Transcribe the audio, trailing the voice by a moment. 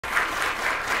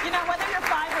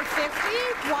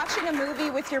50, watching a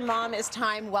movie with your mom is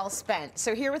time well spent.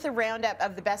 So here with a roundup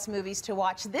of the best movies to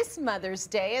watch this Mother's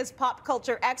Day is pop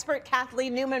culture expert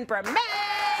Kathleen Newman-Bremang.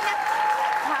 Hi.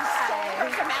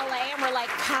 From LA, and we're like,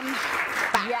 come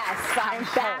back. Yes, I'm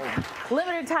back.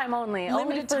 Limited time only.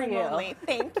 Limited time only.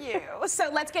 Thank you. So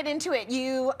let's get into it.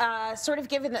 You sort of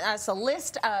given us a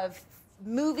list of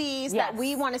movies that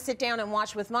we want to sit down and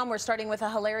watch with mom. We're starting with a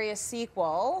hilarious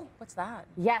sequel. What's that?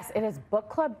 Yes, it is Book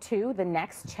Club 2, the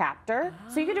next chapter.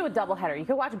 So you could do a double header. You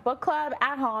could watch Book Club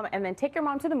at home and then take your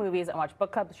mom to the movies and watch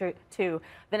Book Club 2,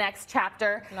 the next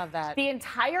chapter. Love that. The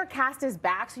entire cast is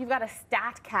back, so you've got a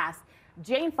stacked cast.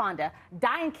 Jane Fonda,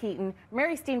 Diane Keaton,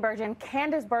 Mary Steenburgen,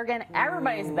 Candice Bergen,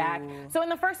 everybody's back. So in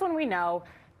the first one we know,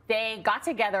 they got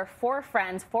together, 4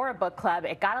 friends for a book club.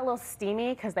 It got a little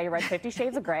steamy because they read 50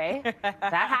 Shades of Grey.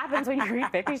 That happens when you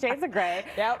read 50 Shades of Grey.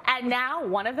 Yep. And now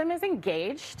one of them is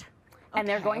engaged, and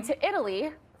they're going to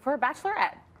Italy for a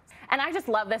bachelorette. And I just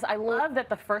love this. I love that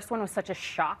the first one was such a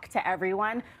shock to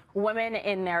everyone. Women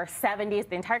in their 70s,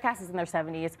 the entire cast is in their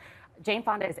 70s. Jane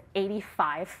Fonda is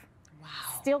 85. Wow.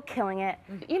 Still killing it.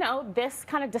 You know, this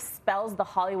kind of dispels the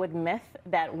Hollywood myth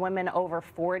that women over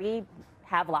 40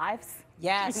 have lives.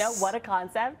 Yes. You know, what a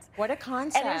concept. What a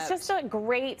concept. And it's just a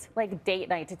great like date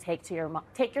night to take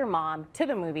your mom to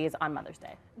the movies on Mother's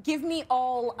Day. Give me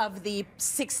all of the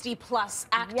 60-plus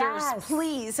actors,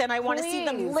 please. And I want to see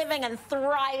them living and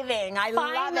thriving. I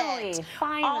love it.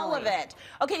 Finally. All of it.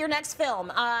 Okay, your next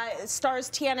film stars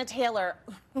Tiana Taylor.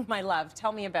 My love,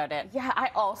 tell me about it. Yeah, I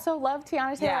also love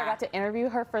Tiana Taylor. Yeah. I got to interview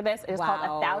her for this. It is called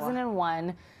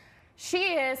 1001. She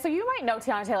is, so you might know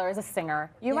Tiana Taylor as a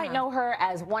singer. You might know her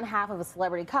as one half of a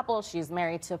celebrity couple. She's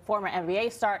married to former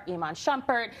NBA star Iman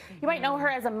Shumpert. You might know her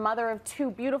as a mother of 2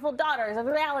 beautiful daughters, a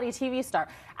reality TV star.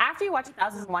 After you watch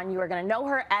 1001, you are going to know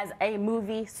her as a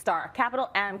movie star, capital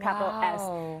M, capital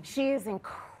S. She is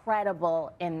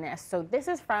incredible in this. So this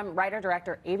is from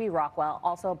writer-director A.V. Rockwell,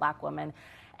 also a black woman.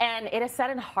 And it is set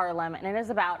in Harlem, and it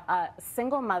is about a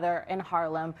single mother in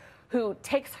Harlem who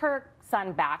takes her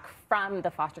son back from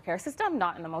the foster care system,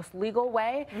 not in the most legal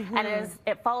way, and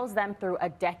it follows them through a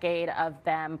decade of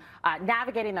them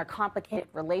navigating their complicated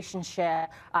relationship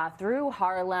through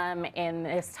Harlem in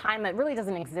this time that really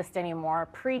doesn't exist anymore,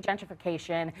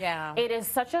 pre-gentrification. Yeah. It is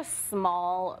such a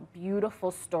small,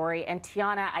 beautiful story, and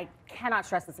Tiana, I cannot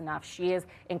stress this enough, she is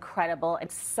incredible.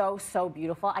 It's so, so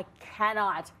beautiful. I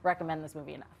cannot recommend this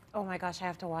movie enough. Oh my gosh, I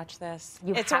have to watch this.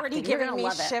 It's already giving me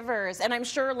shivers. And I'm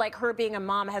sure like her being a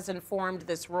mom has informed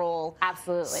this role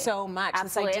so much.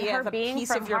 Absolutely. This idea and her of a being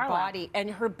piece from of your Harlem. body. And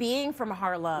her being from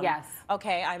Harlem. Yes.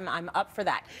 Okay, I'm up for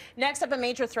that. Next up, a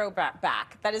major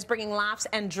throwback that is bringing laughs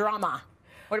and drama.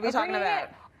 What are we talking about?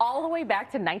 All the way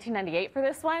back to 1998 for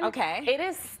this one. Okay. It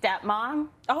is Stepmom.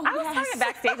 Oh, I was talking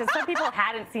backstage and some people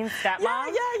hadn't seen Stepmom. Yeah.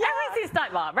 Everyone's seen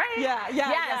Stepmom, right?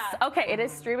 Yes. Okay, it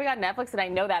is streaming on Netflix, and I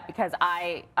know that because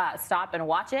I stop and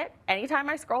watch it anytime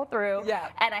I scroll through,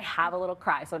 and I have a little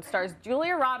cry. So it stars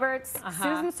Julia Roberts,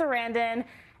 Susan Sarandon,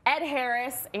 Ed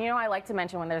Harris, and you know I like to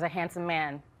mention when there's a handsome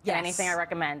man in anything I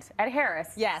recommend. Ed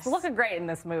Harris. Yes. He's looking great in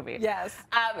this movie. Yes.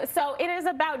 So it is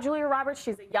about Julia Roberts.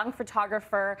 She's a young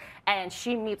photographer, and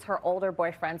she meets her older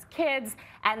boyfriend's kids,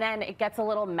 and then it gets a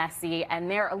little messy, and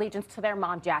their allegiance to their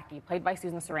mom, Jackie, played by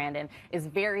Susan Sarandon, is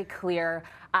very clear.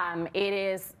 It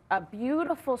is a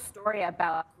beautiful story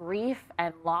about grief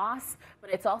and loss,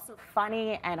 but it's also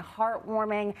funny and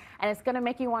heartwarming, and it's going to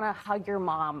make you want to hug your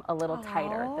mom a little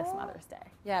tighter this Mother's Day.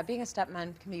 Yeah, being a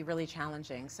stepmom can be really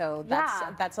challenging, so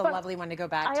that's a lovely one to go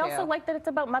back to. I also like that it's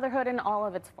about motherhood in all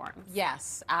of its forms.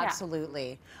 Yes,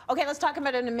 absolutely. Okay, let's talk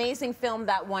about an amazing film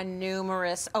that won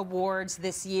numerous awards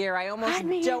this year. I almost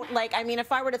don't like, I mean,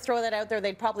 if I were to throw that out there,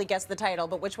 they'd probably guess the title,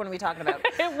 but which one are we talking about?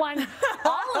 It won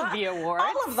all of the awards.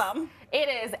 All of them. It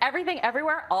is Everything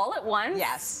Everywhere All at Once.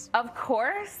 Yes. Of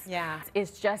course. Yeah.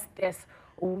 It's just this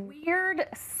weird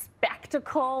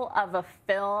spectacle of a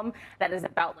film that is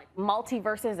about like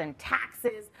multiverses and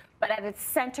taxes, but at its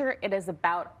center, it is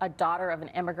about a daughter of an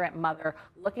immigrant mother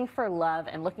looking for love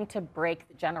and looking to break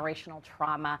the generational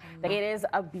trauma. It is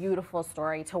a beautiful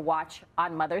story to watch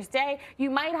on Mother's Day. You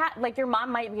might have, like, your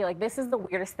mom might be like, this is the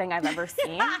weirdest thing I've ever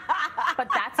seen, but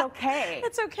that's okay.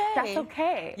 It's okay. That's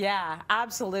okay. Yeah,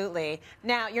 absolutely.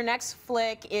 Now, your next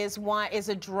flick is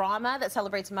a drama that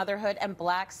celebrates motherhood and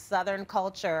Black Southern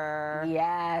culture.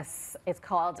 Yes, it's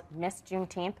called Miss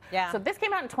Juneteenth. Yeah. So this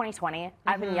came out in 2020.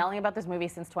 I've been yelling about this movie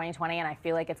since 2020, and I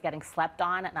feel like it's getting slept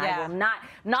on, and I will not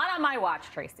on my watch,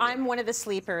 Tracy. I'm one of the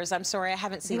sleepers. I'm sorry, I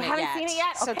haven't seen it yet. You haven't seen it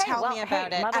yet? So okay, tell me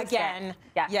about it again.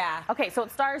 Yeah. Okay, so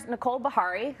it stars Nicole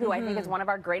Bahari, who I think is one of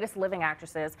our greatest living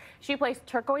actresses. She plays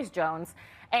Turquoise Jones,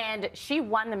 And she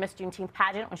won the Miss Juneteenth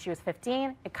pageant when she was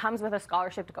 15. It comes with a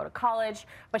scholarship to go to college,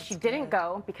 but she didn't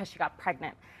go because she got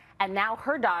pregnant. And now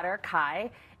her daughter,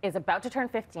 Kai, is about to turn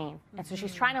 15. And so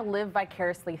she's trying to live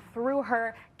vicariously through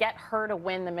her, get her to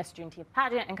win the Miss Juneteenth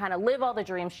pageant and kind of live all the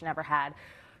dreams she never had.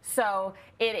 So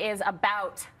it is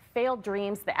about failed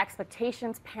dreams, the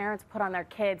expectations parents put on their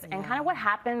kids, and kind of what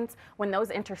happens when those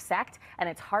intersect. And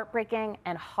it's heartbreaking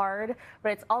and hard,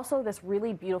 but it's also this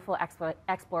really beautiful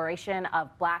exploration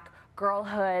of Black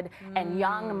girlhood and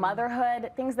young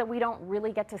motherhood, things that we don't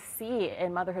really get to see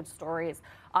in motherhood stories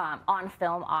on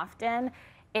film often.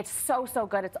 It's so, so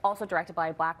good. It's also directed by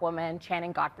a Black woman,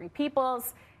 Channing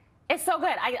Godfrey-Peoples. It's so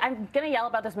good. I'm going to yell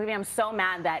about this movie. I'm so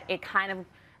mad that it kind of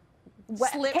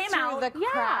came out.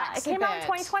 It came out in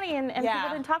 2020 and people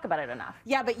didn't talk about it enough.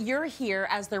 Yeah, but you're here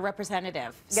as the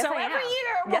representative. Yes, so every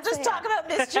year we'll just talk about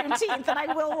Miss Juneteenth, and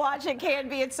I will watch it.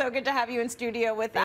 It's so good to have you in studio with us.